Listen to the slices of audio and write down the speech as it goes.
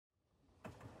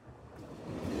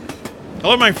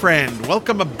Hello, my friend.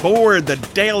 Welcome aboard the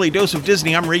Daily Dose of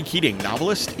Disney. I'm Ray Keating,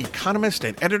 novelist, economist,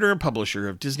 and editor and publisher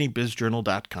of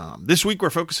DisneyBizJournal.com. This week, we're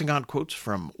focusing on quotes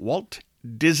from Walt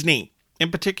Disney.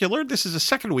 In particular, this is a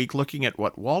second week looking at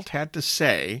what Walt had to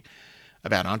say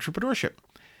about entrepreneurship.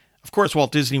 Of course,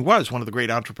 Walt Disney was one of the great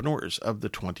entrepreneurs of the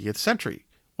 20th century.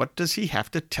 What does he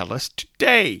have to tell us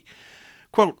today?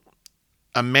 Quote,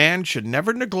 "A man should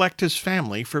never neglect his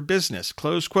family for business,"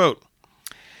 close quote.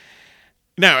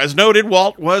 Now, as noted,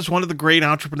 Walt was one of the great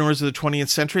entrepreneurs of the 20th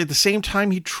century. At the same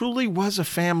time, he truly was a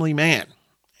family man.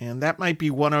 And that might be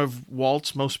one of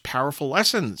Walt's most powerful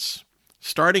lessons.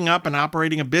 Starting up and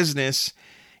operating a business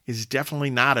is definitely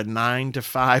not a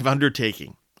 9-to-5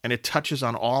 undertaking. And it touches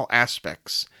on all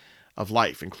aspects of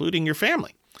life, including your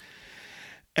family.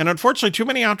 And unfortunately, too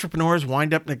many entrepreneurs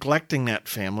wind up neglecting that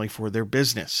family for their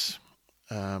business.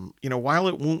 While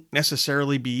it won't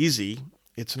necessarily be easy,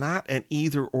 it's not an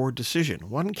either-or decision.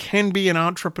 One can be an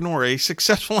entrepreneur, a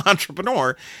successful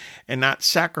entrepreneur, and not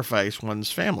sacrifice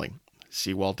one's family.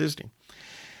 See Walt Disney.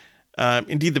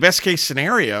 Indeed, the best-case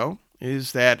scenario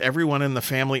is that everyone in the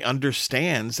family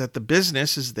understands that the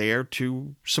business is there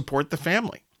to support the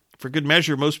family. For good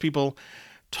measure, most people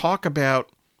talk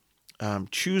about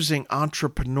choosing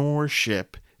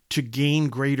entrepreneurship to gain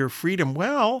greater freedom.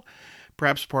 Well,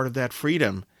 perhaps part of that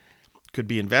freedom could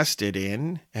be invested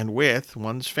in and with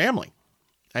one's family.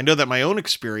 I know that my own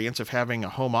experience of having a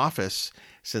home office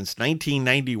since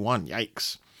 1991,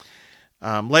 yikes,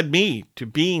 led me to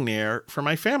being there for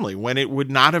my family when it would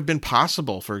not have been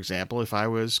possible, for example, if I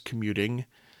was commuting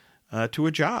to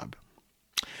a job.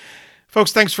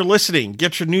 Folks, thanks for listening.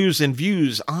 Get your news and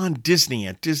views on Disney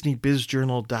at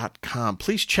DisneyBizJournal.com.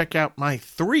 Please check out my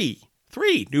three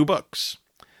new books.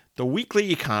 The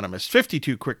Weekly Economist,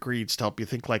 52 quick reads to help you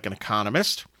think like an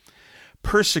economist.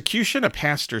 Persecution, a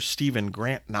Pastor Stephen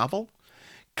Grant novel.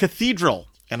 Cathedral,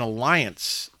 an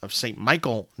Alliance of St.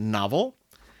 Michael novel.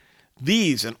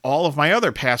 These and all of my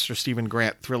other Pastor Stephen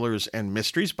Grant thrillers and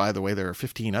mysteries, by the way, there are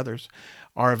 15 others,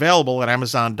 are available at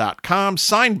Amazon.com.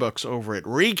 Signed books over at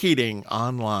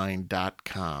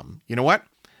RayKeatingOnline.com. You know what?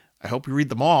 I hope you read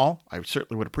them all. I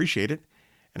certainly would appreciate it.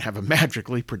 And have a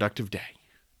magically productive day.